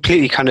that's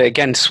completely kind of,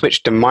 again,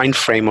 switched the mind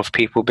frame of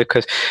people,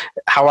 because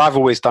how I've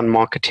always done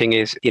marketing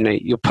is,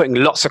 you're putting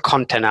lots of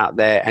content out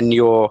there and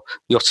you're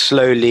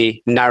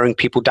slowly narrowing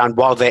people down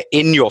while they're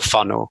in your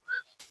funnel,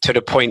 to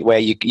the point where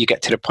you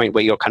get to the point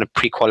where you're kind of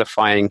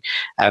pre-qualifying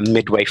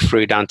midway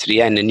through down to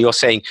the end. And you're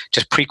saying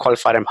just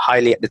pre-qualify them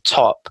highly at the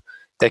top.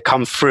 They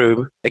come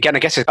through. Again, I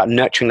guess it's about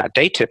nurturing that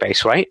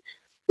database, right?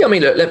 Yeah, I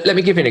mean, look, let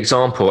me give you an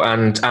example.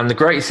 And the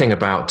great thing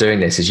about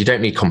doing this is you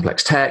don't need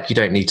complex tech. You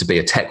don't need to be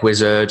a tech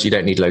wizard. You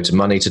don't need loads of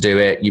money to do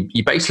it.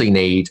 You basically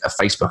need a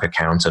Facebook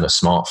account and a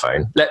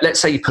smartphone. Let's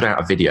say you put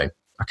out a video.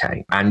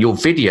 Okay. And your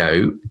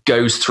video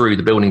goes through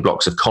the building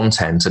blocks of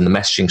content and the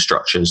messaging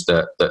structures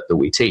that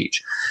we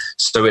teach.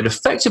 So it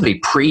effectively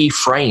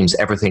pre-frames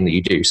everything that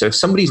you do. So if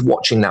somebody's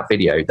watching that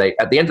video,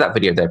 at the end of that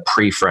video, they're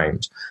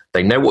pre-framed.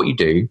 They know what you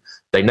do.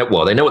 They know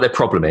what their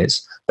problem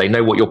is. They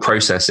know what your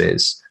process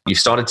is. You've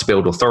started to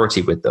build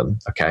authority with them.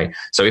 Okay.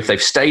 So if they've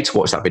stayed to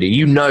watch that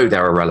video,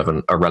 they're a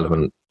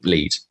relevant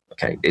lead.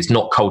 Okay. It's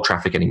not cold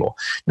traffic anymore.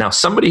 Now,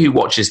 somebody who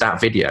watches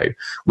that video,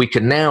 we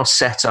can now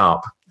set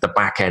up the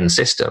back end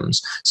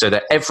systems so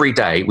that every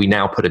day we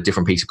now put a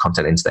different piece of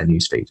content into their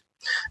newsfeed,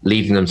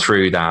 leading them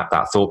through that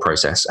thought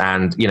process.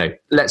 And,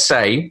 let's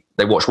say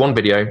they watch one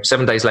video,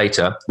 7 days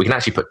later, we can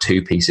actually put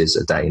 2 pieces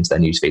a day into their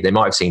newsfeed. They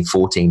might have seen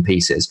 14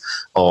 pieces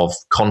of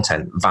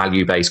content,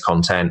 value-based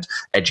content,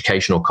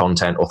 educational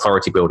content,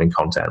 authority-building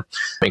content,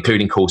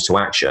 including calls to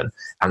action.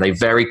 And they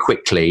very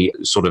quickly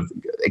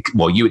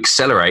you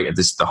accelerate,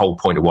 this is the whole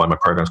point of why my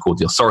program is called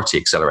the Authority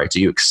Accelerator.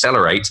 You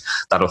accelerate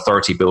that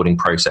authority-building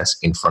process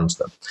in front of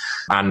them.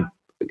 And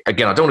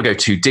again, I don't want to go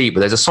too deep, but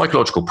there's a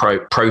psychological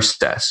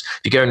process.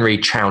 If you go and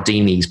read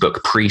Cialdini's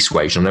book,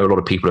 Persuasion, I know a lot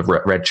of people have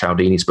read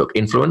Cialdini's book,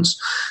 Influence.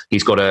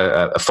 He's got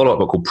a follow-up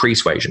book called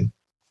Persuasion,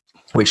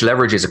 which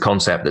leverages a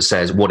concept that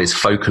says what is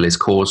focal is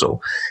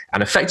causal.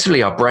 And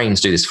effectively, our brains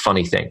do this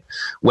funny thing.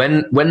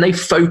 When they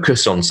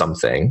focus on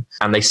something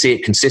and they see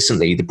it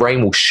consistently, the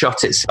brain will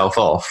shut itself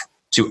off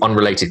to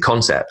unrelated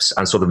concepts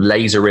and sort of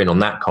laser in on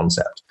that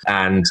concept.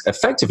 And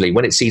effectively,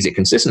 when it sees it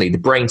consistently, the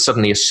brain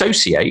suddenly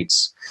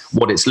associates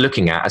what it's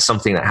looking at as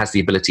something that has the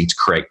ability to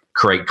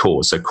create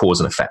cause, so cause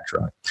and effect,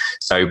 right?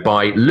 So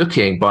by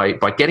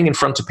getting in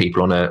front of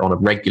people on a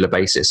regular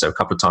basis, so a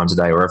couple of times a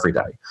day or every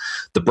day,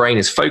 the brain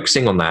is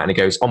focusing on that and it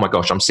goes, oh my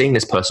gosh, I'm seeing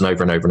this person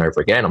over and over and over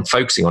again. I'm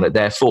focusing on it.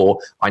 Therefore,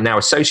 I now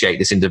associate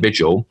this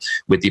individual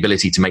with the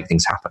ability to make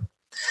things happen.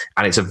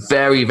 And it's a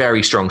very,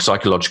 very strong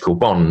psychological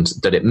bond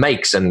that it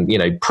makes. And,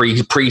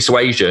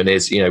 persuasion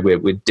is,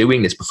 we're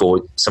doing this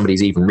before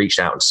somebody's even reached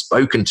out and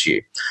spoken to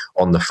you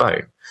on the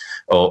phone.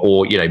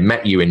 Or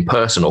met you in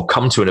person, or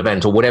come to an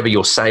event, or whatever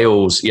your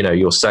sales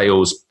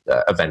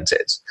event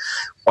is.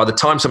 By the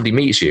time somebody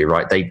meets you,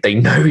 right, they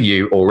know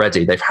you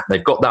already.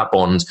 They've got that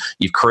bond.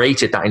 You've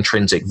created that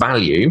intrinsic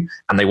value,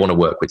 and they want to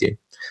work with you.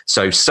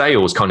 So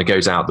sales kind of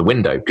goes out the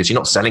window because you're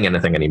not selling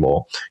anything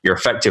anymore. You're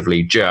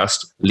effectively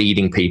just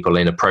leading people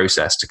in a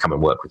process to come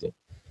and work with you.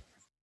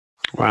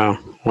 Wow.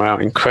 Wow.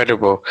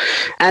 Incredible.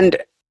 And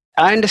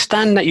I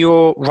understand that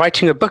you're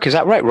writing a book. Is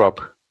that right, Rob?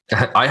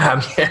 I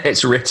am. Yeah,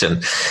 it's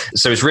written.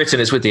 So it's written.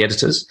 It's with the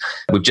editors.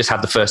 We've just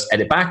had the first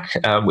edit back,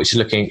 which is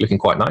looking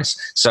quite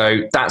nice.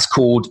 So that's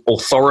called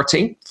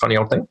Authority. Funny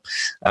old thing.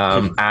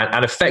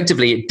 And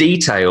effectively, it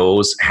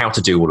details how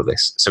to do all of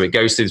this. So it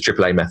goes through the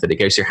AAA method. It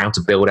goes through how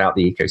to build out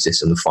the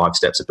ecosystem, the 5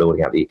 steps of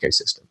building out the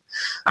ecosystem.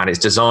 And it's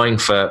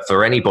designed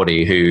for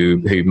anybody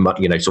who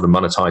sort of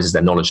monetizes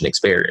their knowledge and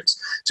experience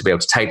to be able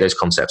to take those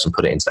concepts and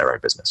put it into their own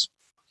business.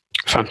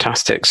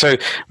 Fantastic. So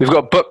we've got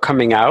a book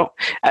coming out.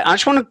 I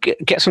just want to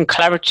get some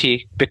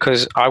clarity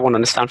because I want to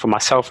understand for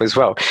myself as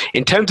well.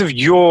 In terms of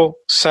your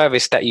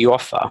service that you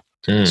offer,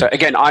 so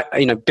again,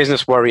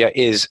 Business Warrior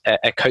is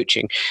a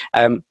coaching.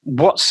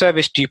 What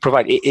service do you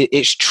provide?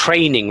 It's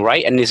training,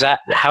 right? And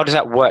how does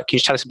that work? Can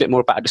you tell us a bit more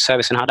about the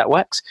service and how that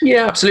works?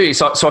 Yeah, absolutely.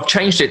 So I've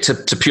changed it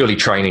to purely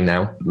training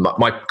now.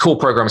 My core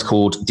program is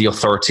called the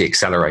Authority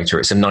Accelerator.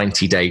 It's a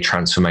 90-day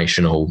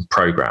transformational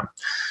program.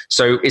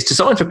 So it's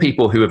designed for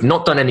people who have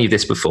not done any of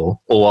this before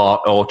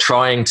or are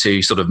trying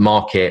to sort of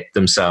market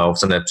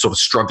themselves and they're sort of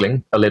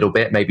struggling a little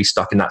bit, maybe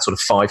stuck in that sort of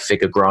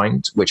 5-figure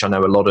grind, which I know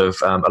a lot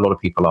of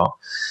people are.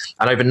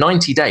 And over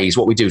 90 days,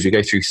 what we do is we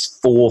go through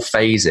 4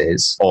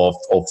 phases of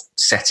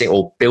setting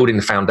or building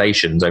the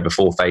foundations over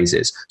 4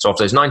 phases. So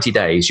after those 90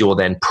 days, you're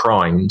then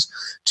primed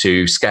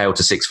to scale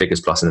to 6 figures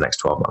plus in the next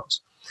 12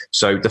 months.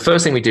 So the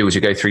first thing we do is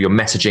we go through your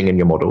messaging and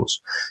your models.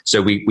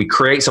 So we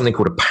create something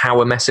called a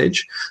power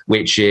message,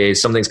 which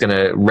is something that's going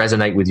to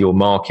resonate with your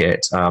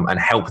market and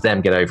help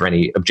them get over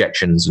any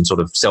objections and sort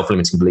of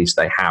self-limiting beliefs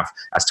they have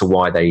as to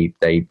why they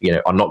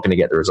are not going to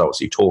get the results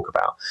you talk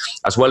about,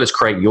 as well as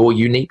create your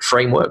unique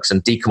frameworks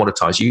and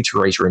decommoditize you to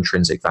raise your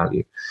intrinsic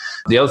value.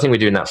 The other thing we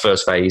do in that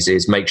first phase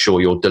is make sure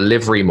your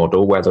delivery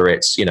model, whether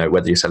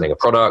you're selling a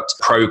product,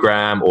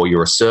 program, or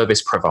you're a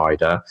service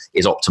provider,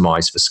 is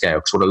optimized for scale.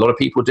 Because what a lot of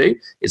people do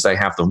is they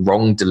have the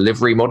wrong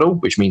delivery model,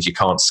 which means you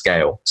can't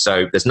scale.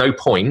 So there's no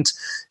point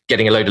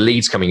getting a load of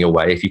leads coming your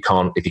way if you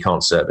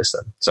can't service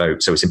them. So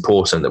it's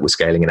important that we're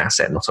scaling an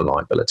asset, not a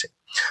liability.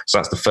 So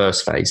that's the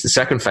first phase. The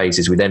second phase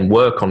is we then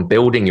work on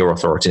building your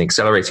authority and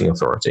accelerating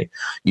authority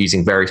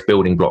using various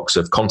building blocks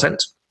of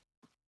content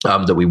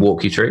that we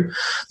walk you through.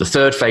 The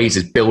third phase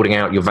is building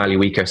out your value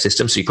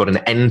ecosystem. So you've got an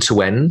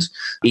end-to-end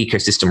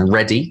ecosystem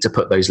ready to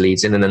put those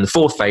leads in. And then the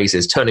fourth phase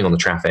is turning on the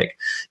traffic,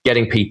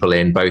 getting people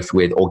in both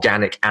with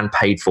organic and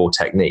paid for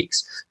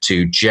techniques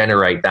to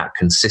generate that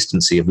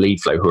consistency of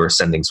lead flow who are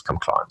ascending to become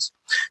clients.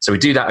 So we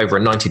do that over a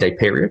 90-day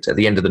period. At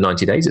the end of the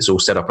 90 days, it's all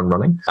set up and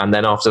running. And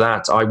then after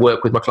that, I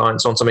work with my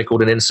clients on something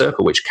called an inner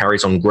circle, which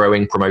carries on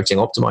growing, promoting,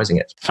 optimizing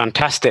it.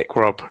 Fantastic,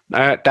 Rob.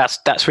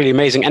 That's really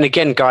amazing. And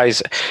again,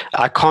 guys,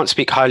 I can't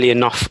speak highly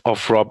enough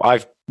of Rob.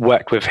 I've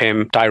worked with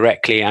him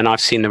directly and I've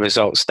seen the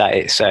results that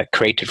it's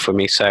created for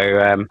me.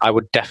 So I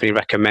would definitely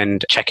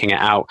recommend checking it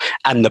out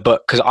and the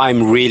book, because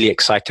I'm really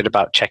excited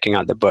about checking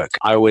out the book.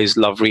 I always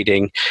love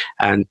reading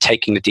and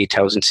taking the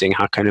details and seeing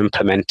how I can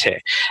implement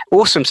it.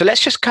 Awesome. So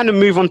let's just kind of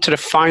move on to the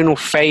final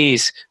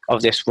phase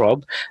of this,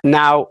 Rob.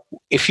 Now,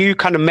 if you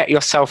kind of met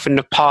yourself in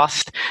the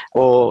past,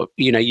 or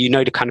you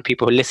know the kind of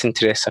people who listen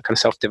to this are kind of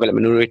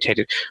self-development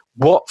oriented,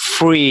 what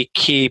 3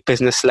 key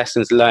business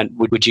lessons learned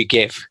would you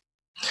give?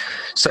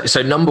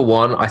 So number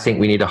one, I think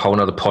we need a whole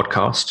nother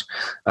podcast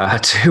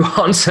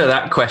to answer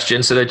that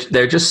question. So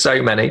there are just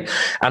so many.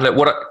 And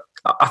look,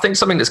 I think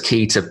something that's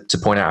key to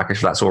point out, if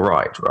that's all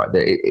right?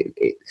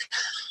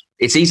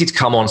 It's easy to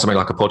come on something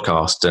like a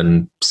podcast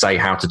and say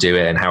how to do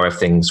it and how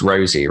everything's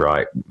rosy,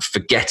 right?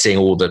 Forgetting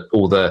all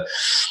the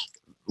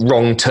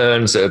wrong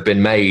turns that have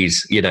been made,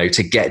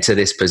 to get to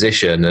this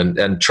position.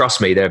 And trust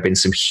me, there have been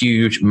some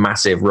huge,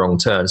 massive wrong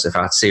turns that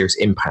have had serious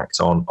impact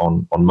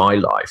on my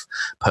life,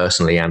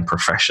 personally and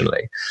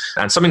professionally.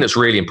 And something that's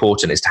really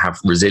important is to have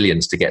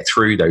resilience to get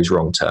through those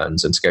wrong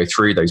turns and to go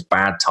through those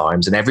bad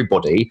times. And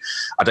everybody,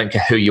 I don't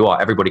care who you are,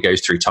 everybody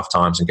goes through tough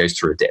times and goes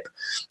through a dip.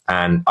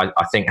 And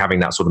I think having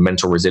that sort of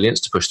mental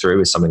resilience to push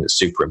through is something that's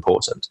super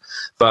important.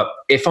 But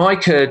if I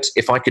could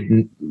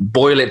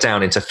boil it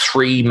down into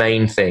 3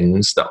 main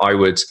things that I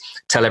would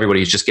tell everybody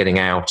who's just getting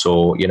out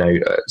or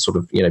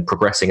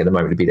progressing at the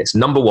moment, to be this.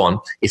 Number 1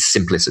 is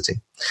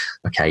simplicity.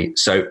 Okay,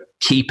 so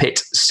keep it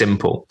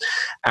simple.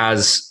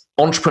 As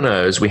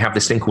entrepreneurs, we have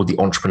this thing called the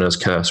entrepreneur's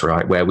curse,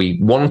 right? Where we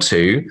want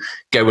to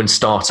go and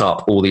start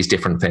up all these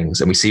different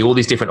things and we see all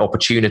these different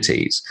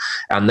opportunities.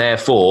 And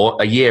therefore,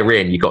 a year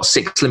in, you've got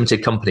 6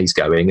 limited companies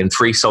going and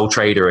 3 sole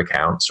trader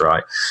accounts,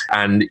 right?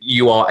 And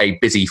you are a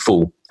busy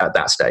fool at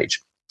that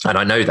stage. And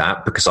I know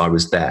that because I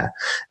was there.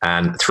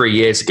 And 3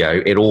 years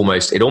ago, it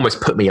almost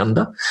put me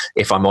under,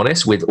 if I'm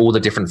honest, with all the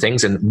different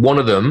things. And one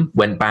of them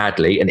went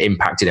badly and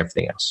impacted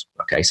everything else.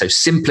 Okay, so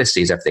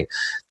simplicity is everything.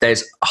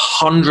 There's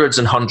hundreds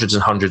and hundreds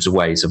and hundreds of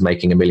ways of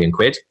making £1 million.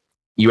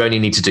 You only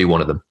need to do one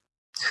of them.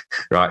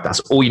 Right? That's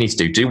all you need to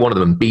do. Do one of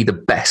them and be the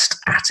best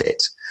at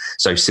it.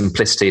 So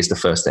simplicity is the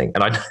first thing.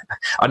 And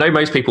I know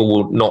most people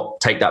will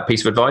not take that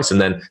piece of advice and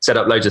then set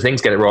up loads of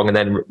things, get it wrong, and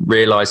then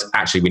realize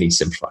actually we need to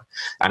simplify.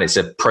 And it's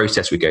a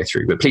process we go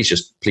through, but please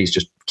just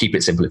keep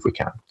it simple if we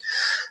can.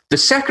 The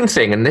second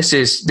thing, and this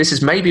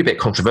is maybe a bit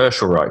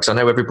controversial, right? Because I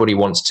know everybody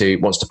wants to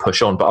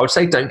push on, but I would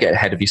say don't get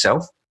ahead of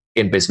yourself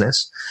in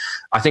business.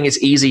 I think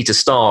it's easy to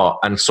start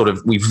and sort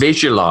of we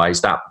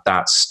visualize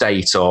that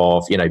state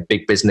of,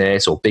 big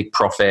business or big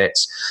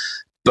profits,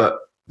 but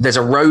there's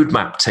a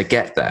roadmap to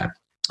get there.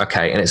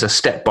 Okay. And it's a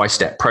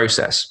step-by-step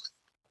process.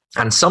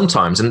 And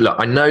sometimes, and look,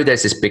 I know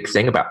there's this big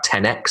thing about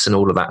 10x and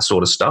all of that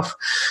sort of stuff.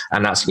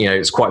 And that's,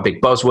 it's quite a big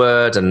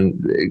buzzword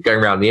and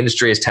going around the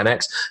industry is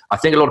 10x. I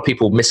think a lot of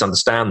people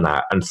misunderstand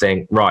that and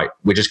think, right,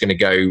 we're just going to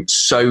go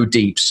so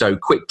deep so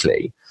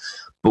quickly.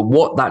 But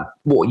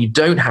what you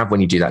don't have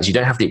when you do that is you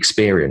don't have the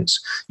experience.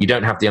 You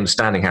don't have the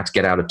understanding how to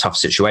get out of tough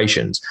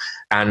situations.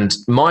 And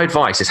my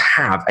advice is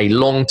have a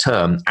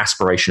long-term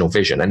aspirational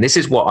vision. And this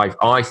is what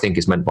I think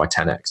is meant by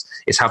 10x,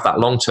 is have that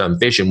long-term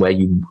vision where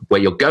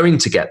you're going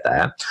to get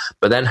there,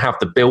 but then have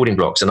the building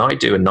blocks. And I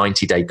do a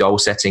 90-day goal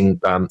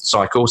setting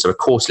cycle, so a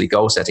quarterly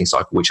goal setting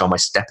cycle, which are my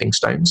stepping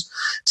stones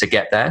to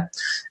get there.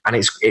 And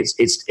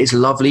it's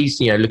lovely,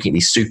 looking at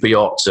these super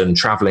yachts and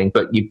traveling,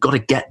 but you've got to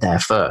get there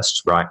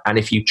first, right? And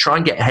if you try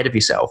and get ahead of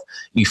yourself,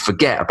 you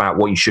forget about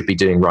what you should be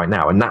doing right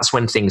now. And that's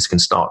when things can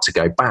start to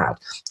go bad,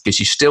 because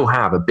you still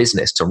have a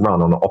business to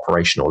run on an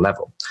operational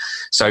level.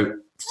 So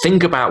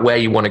think about where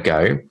you want to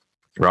go,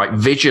 right?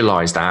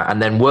 Visualize that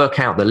and then work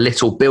out the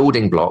little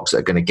building blocks that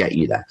are going to get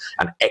you there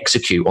and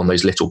execute on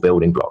those little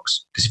building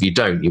blocks. Because if you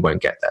don't, you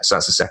won't get there. So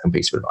that's the second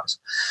piece of advice.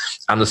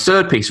 And the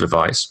third piece of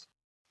advice,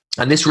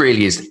 and this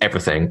really is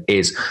everything,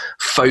 is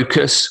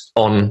focus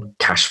on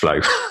cash flow.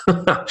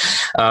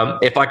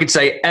 If I could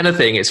say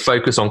anything, it's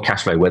focus on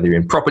cash flow, whether you're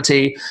in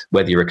property,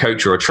 whether you're a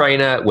coach or a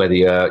trainer, whether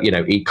you're,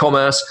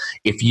 e-commerce.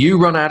 If you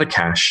run out of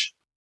cash,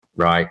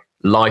 right,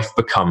 life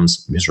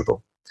becomes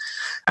miserable.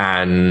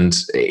 And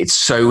it's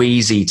so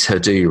easy to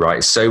do, right?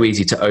 It's so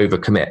easy to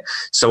overcommit.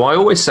 So I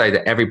always say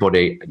that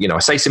everybody, I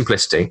say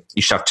simplicity,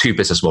 you should have two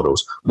business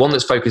models, one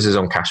that focuses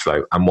on cash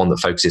flow and one that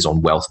focuses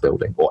on wealth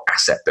building or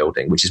asset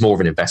building, which is more of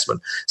an investment.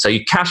 So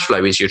your cash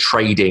flow is your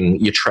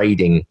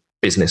trading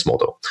business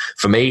model.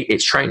 For me,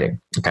 it's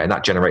training. Okay. And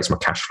that generates my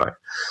cash flow.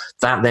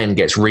 That then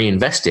gets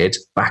reinvested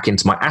back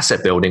into my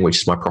asset building, which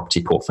is my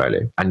property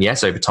portfolio. And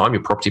yes, over time,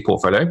 your property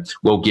portfolio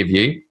will give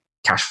you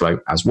cash flow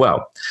as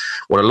well.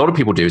 What a lot of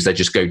people do is they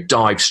just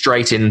dive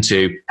straight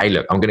into, hey,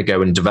 look, I'm going to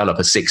go and develop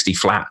a 60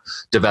 flat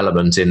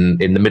development in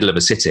the middle of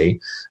a city.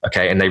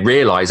 Okay. And they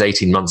realize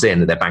 18 months in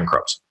that they're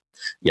bankrupt.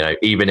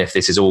 Even if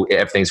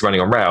everything's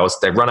running on rails,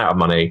 they've run out of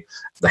money,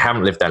 they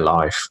haven't lived their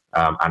life,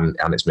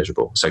 and it's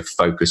miserable. So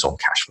focus on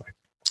cash flow.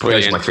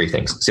 Brilliant. Those are my three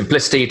things.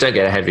 Simplicity, don't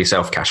get ahead of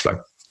yourself, cash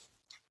flow.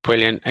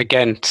 Brilliant.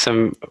 Again,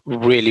 some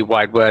really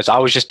wide words. I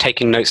was just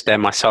taking notes there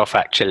myself,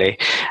 actually.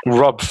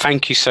 Rob,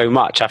 thank you so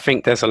much. I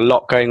think there's a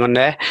lot going on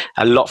there,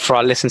 a lot for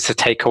our listeners to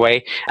take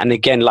away. And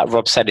again, like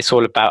Rob said, it's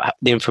all about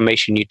the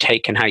information you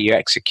take and how you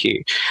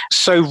execute.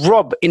 So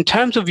Rob, in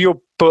terms of your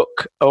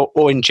book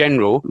or in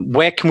general,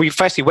 where can we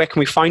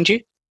find you?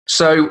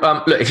 So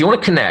look, if you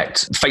want to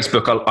connect,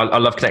 Facebook, I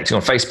love connecting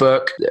on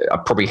Facebook. I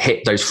probably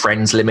hit those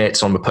friends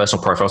limits on my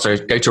personal profile. So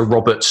go to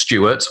Robert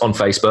Stewart on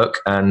Facebook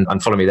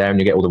and follow me there and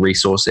you get all the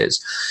resources.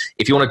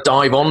 If you want to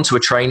dive on to a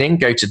training,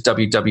 go to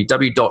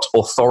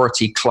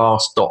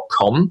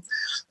www.authorityclass.com.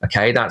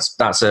 Okay,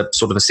 that's a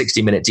sort of a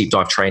 60-minute deep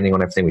dive training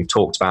on everything we've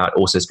talked about.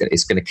 Also,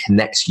 it's going to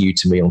connect you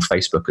to me on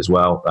Facebook as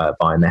well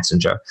via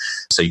Messenger.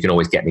 So you can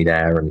always get me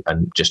there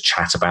and just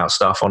chat about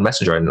stuff on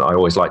Messenger. And I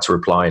always like to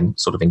reply and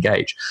sort of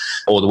engage.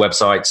 Or the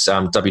website's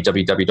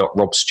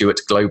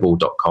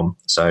www.robstewartglobal.com.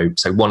 So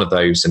one of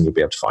those and you'll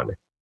be able to find me.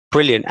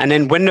 Brilliant. And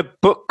then when the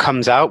book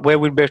comes out, where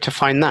would we be able to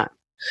find that?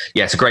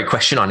 Yeah, it's a great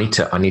question. I need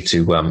to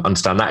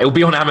understand that. It'll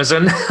be on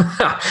Amazon.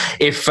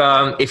 If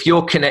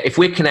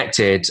we're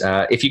connected,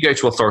 if you go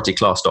to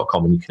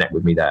authorityclass.com and you connect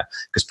with me there,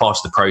 because part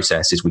of the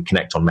process is we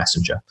connect on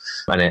Messenger,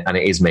 and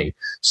it is me.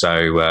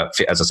 So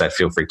as I said,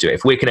 feel free to do it.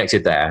 If we're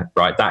connected there,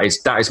 right, that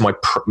is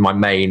my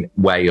main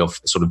way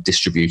of sort of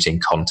distributing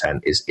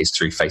content is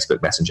through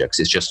Facebook Messenger, because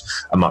it's just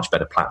a much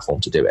better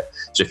platform to do it.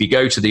 So if you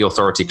go to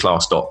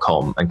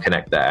theauthorityclass.com and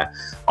connect there,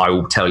 I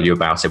will tell you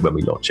about it when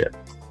we launch it.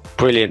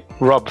 Brilliant.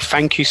 Rob,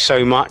 thank you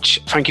so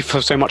much. Thank you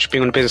so much for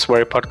being on the Business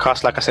Warrior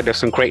podcast. Like I said, there's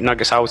some great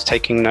nuggets. I was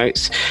taking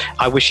notes.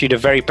 I wish you the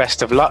very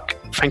best of luck.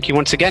 Thank you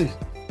once again.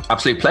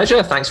 Absolute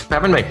pleasure. Thanks for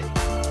having me.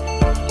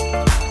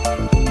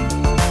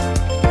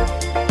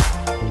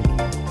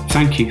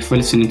 Thank you for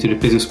listening to the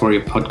Business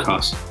Warrior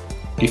podcast.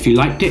 If you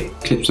liked it,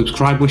 click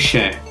subscribe or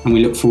share, and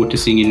we look forward to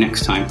seeing you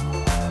next time.